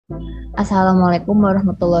Assalamualaikum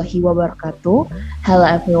warahmatullahi wabarakatuh. Hello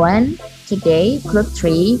everyone. Today, Group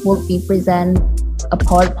 3 will be present a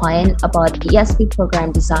PowerPoint about ESP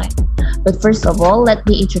program design. But first of all, let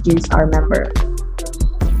me introduce our member.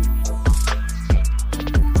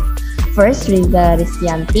 First, Riza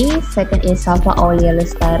Rizqiyanti. Second is Saffa, Aulia,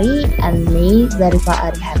 Lestari. And me,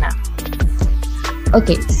 Zharifah, Arihhana.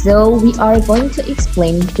 Okay, so we are going to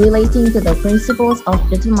explain relating to the principles of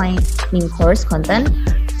determining course content,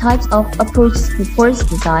 types of approach to course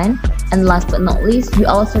design, and last but not least, we're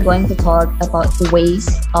also going to talk about the ways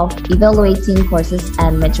of evaluating courses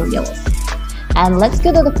and materials. And let's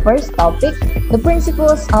go to the first topic, the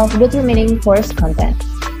principles of determining course content.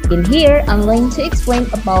 In here, I'm going to explain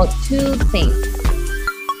about two things.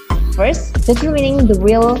 First, determining the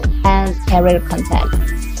real and career content.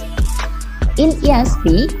 In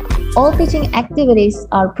ESP, all teaching activities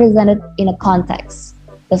are presented in a context.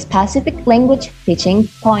 The specific language teaching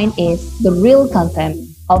point is the real content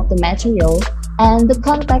of the material, and the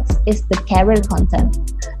context is the career content.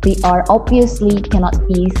 They are obviously cannot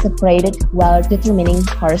be separated while determining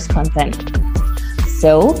course content.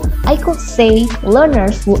 So, I could say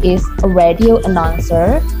learners who is a radio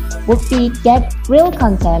announcer would get real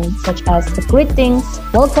content such as the greetings,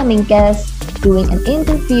 welcoming guests, doing an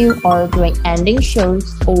interview, or doing ending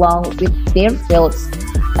shows along with their fields,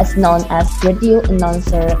 as known as radio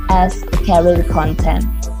announcer as the career content.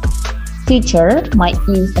 Teacher might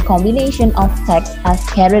use a combination of text as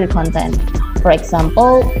career content. For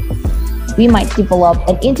example, we might develop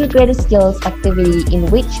an integrated skills activity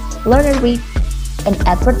in which learner read an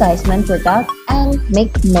advertisement product and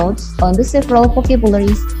make notes on the several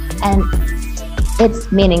vocabularies and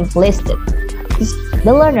its meaning listed.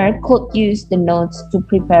 The learner could use the notes to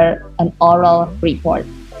prepare an oral report.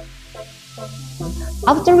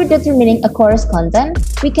 After determining a course content,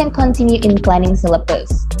 we can continue in planning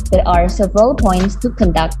syllabus. There are several points to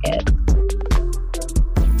conduct it.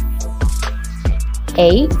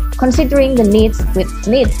 A. Considering the needs with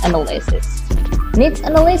needs analysis. Needs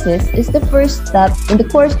analysis is the first step in the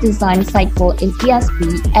course design cycle in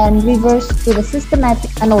ESP and refers to the systematic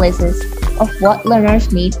analysis of what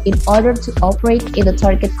learners need in order to operate in the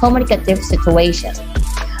target communicative situation.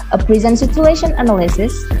 A present situation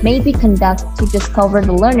analysis may be conducted to discover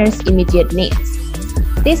the learner's immediate needs.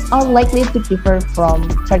 These are likely to differ from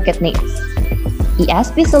target needs.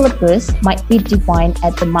 ESP syllabus might be defined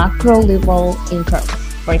at the macro level in terms.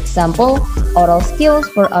 For example, oral skills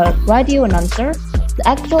for a radio announcer, the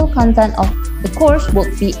actual content of the course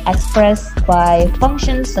would be expressed by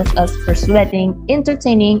functions such as persuading,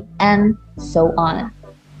 entertaining, and so on.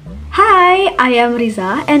 Hi, I am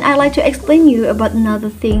Riza and I'd like to explain you about another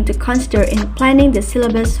thing to consider in planning the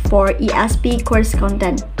syllabus for ESP course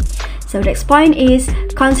content. So the next point is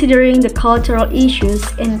considering the cultural issues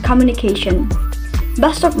in communication.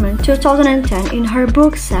 Bas Stockman 2010 in her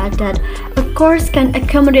book said that a course can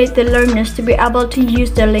accommodate the learners to be able to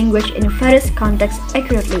use their language in various contexts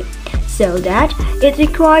accurately, so that it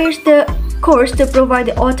requires the course to provide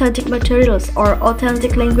the authentic materials or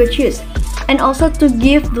authentic language use, and also to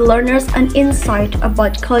give the learners an insight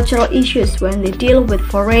about cultural issues when they deal with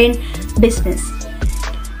foreign business.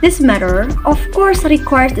 This matter, of course,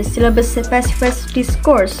 requires the syllabus specifies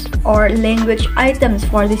discourse or language items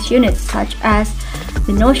for this unit, such as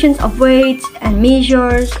the notions of weights and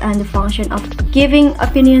measures and the function of giving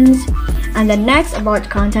opinions, and the next about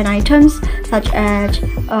content items such as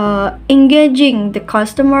engaging the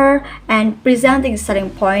customer and presenting selling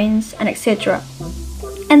points and etc.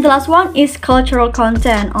 And the last one is cultural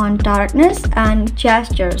content on directness and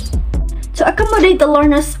gestures. To accommodate the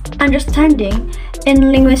learner's understanding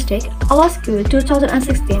in linguistics, Alaska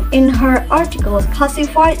 2016 in her article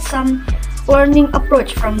classified some learning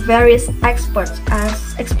approach from various experts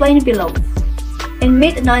as explained below. In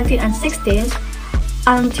mid-1960s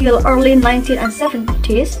until early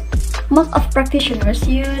 1970s, most of practitioners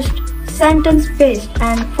used sentence-based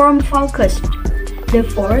and form-focused.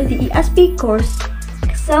 Therefore, the ESP course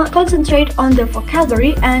concentrates on the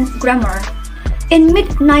vocabulary and grammar. In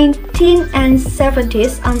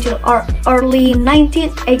mid-1970s until early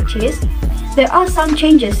 1980s, there are some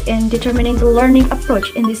changes in determining the learning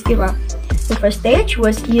approach in this era. The first stage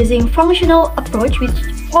was using functional approach, which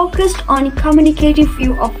focused on communicative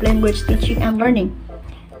view of language teaching and learning.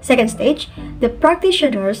 Second stage, the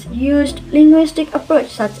practitioners used linguistic approach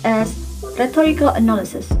such as rhetorical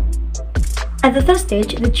analysis. At the third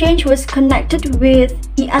stage, the change was connected with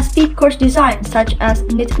ESP course design such as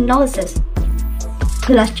need analysis.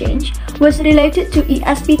 The last change was related to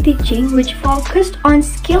ESP teaching, which focused on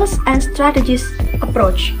skills and strategies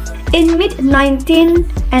approach. In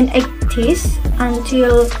mid-1980s 1980s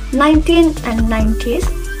until 1990s.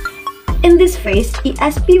 In this phase,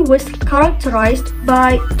 ESP was characterized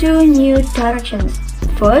by two new directions.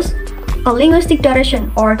 First, a linguistic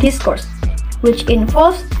direction or discourse, which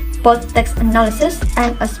involves both text analysis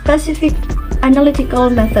and a specific analytical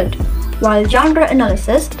method, while genre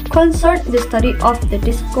analysis concerns the study of the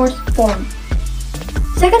discourse form.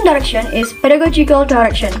 Second direction is pedagogical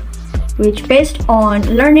direction, which based on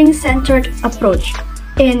learning-centered approach.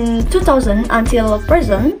 In 2000 until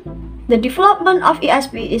present, the development of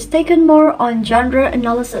ESP is taken more on genre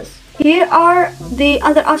analysis. Here are the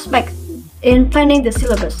other aspects in planning the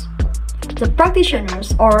syllabus. The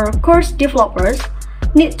practitioners or course developers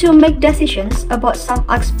need to make decisions about some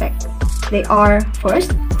aspects. They are,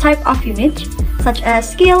 first, type of unit, such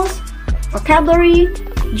as skills, vocabulary,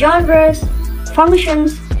 genres,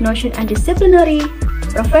 functions, notion and disciplinary,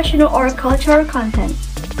 professional or cultural content.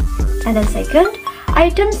 And then second,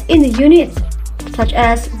 items in the unit, such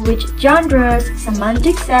as which genres,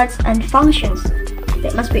 semantic sets, and functions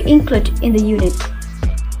that must be included in the unit.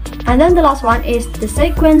 And then the last one is the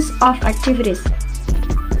sequence of activities.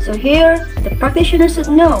 So here, the practitioner should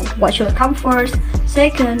know what should come first,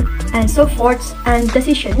 second, and so forth, and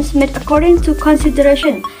decisions made according to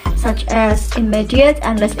consideration such as immediate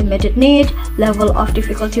and less immediate need, level of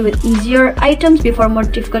difficulty with easier items before more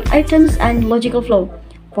difficult items, and logical flow.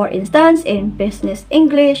 For instance, in business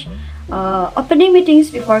English, opening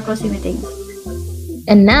meetings before closing meetings.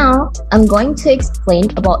 And now, I'm going to explain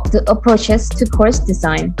about the approaches to course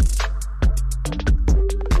design.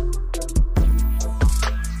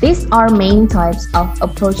 These are main types of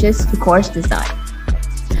approaches to course design.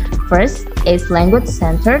 First is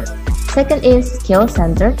language-centered, second is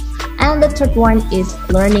skill-centered, and the third one is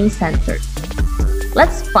learning-centered.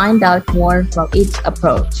 Let's find out more from each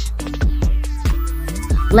approach.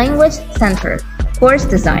 Language-centered course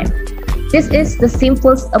design. This is the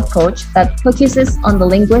simplest approach that focuses on the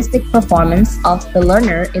linguistic performance of the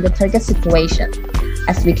learner in the target situation.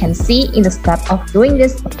 As we can see in the step of doing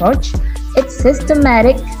this approach, it's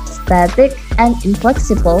systematic, static, and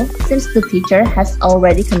inflexible since the teacher has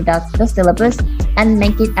already conducted the syllabus and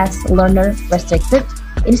make it as learner-restricted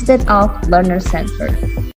instead of learner-centered.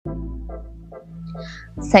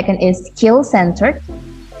 Second is skill-centered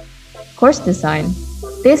course design.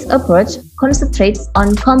 This approach concentrates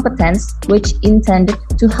on competence which intended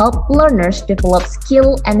to help learners develop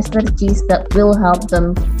skill and strategies that will help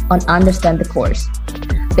them understand the course.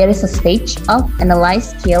 There is a stage of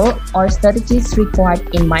analyze skill or strategies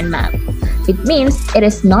required in mind map. It means it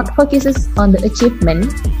is not focuses on the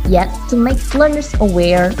achievement, yet to make learners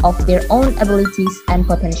aware of their own abilities and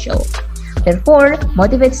potential. Therefore,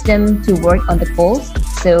 motivates them to work on the goals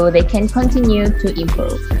so they can continue to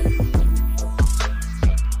improve.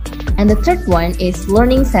 And the third one is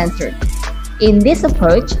learning-centered. In this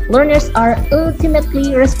approach, learners are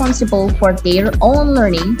ultimately responsible for their own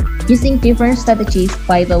learning using different strategies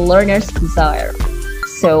by the learner's desire.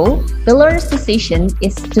 So, the learner's decision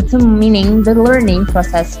is determining the learning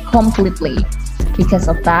process completely. Because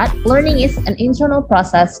of that, learning is an internal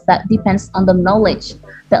process that depends on the knowledge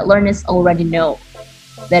that learners already know.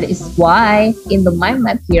 That is why in the mind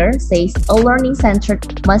map here says a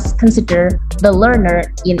learning-centered must consider the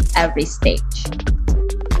learner in every stage.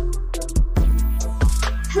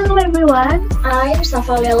 Hello everyone, I'm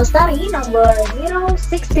Saffa Lestari, number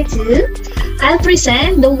 062. I'll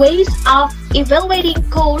present the ways of evaluating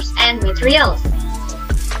course and materials.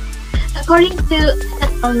 According to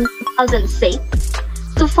 2006,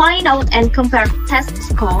 to find out and compare test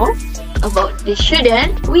score about the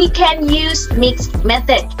student, we can use mixed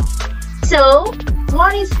method. So,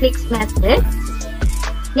 what is mixed method?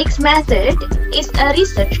 Mixed method is a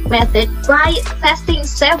research method by testing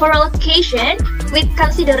several occasions with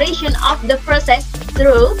consideration of the process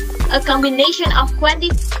through a combination of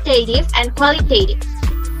quantitative and qualitative.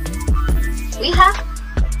 We have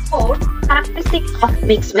four characteristics of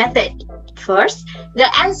mixed method. First, the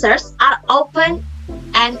answers are open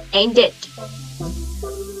and ended.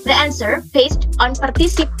 The answer based on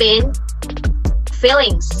participant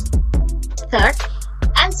feelings. Third,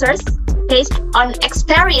 answers based on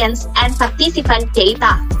experience and participant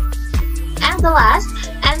data. And the last,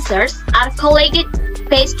 answers are collected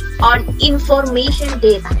based on information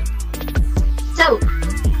data. So,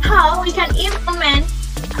 how we can implement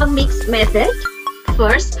a mixed method?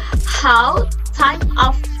 First, how type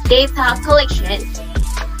of data collection,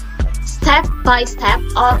 step by step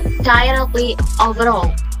or directly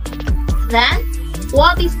overall. Then,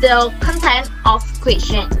 what is the content of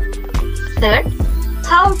question? Third,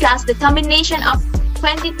 how does the combination of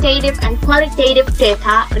quantitative and qualitative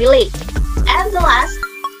data relate? And the last,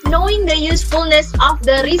 knowing the usefulness of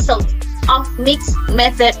the results of mixed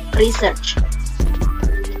method research.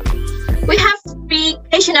 We have three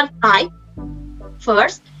questionnaire types.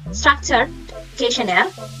 First, structured questionnaire,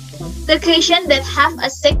 the question that have a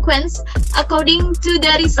sequence according to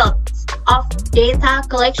the results of data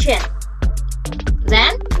collection.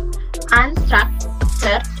 Then,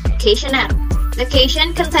 unstructured questionnaire, the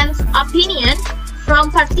question contains opinion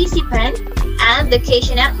from participants and the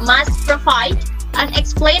questionnaire must provide an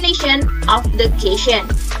explanation of the question.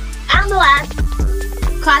 And the last,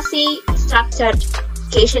 quasi-structured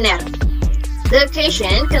questionnaire. The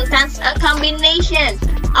question contains a combination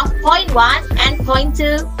of point 1 and point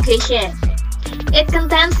 2 question. It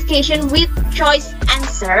contains question with choice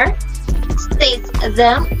answer, states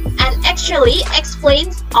them, and actually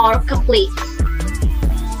explains or completes.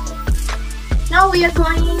 Now we are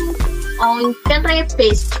going on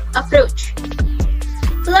genre-based approach.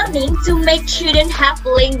 Learning to make students have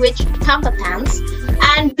language competence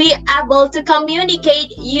and be able to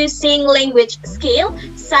communicate using language skills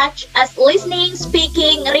such as listening,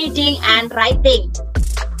 speaking, reading, and writing.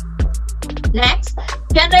 Next,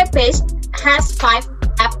 genre-based has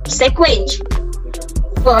 5-step sequence.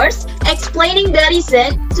 First, explaining the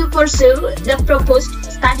reason to pursue the proposed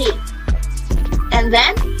study. And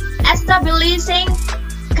then, establishing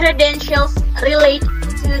credentials related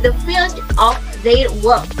to the field of their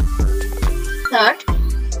work. Third,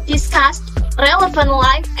 discuss relevant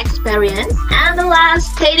life experience. And the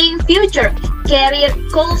last, stating future career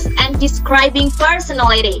goals and describing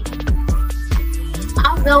personality.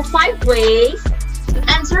 Of the 5 ways, the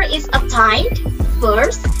answer is obtained.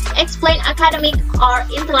 First, explain academic or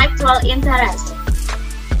intellectual interest.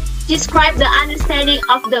 Describe the understanding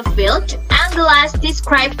of the field. And the last,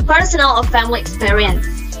 describe personal or family experience.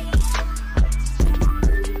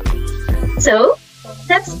 So,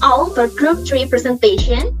 that's all for Group 3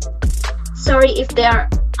 presentation. Sorry if there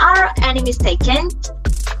are any mistaken.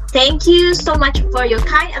 Thank you so much for your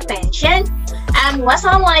kind attention. And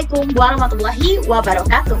wassalamualaikum warahmatullahi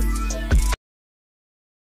wabarakatuh.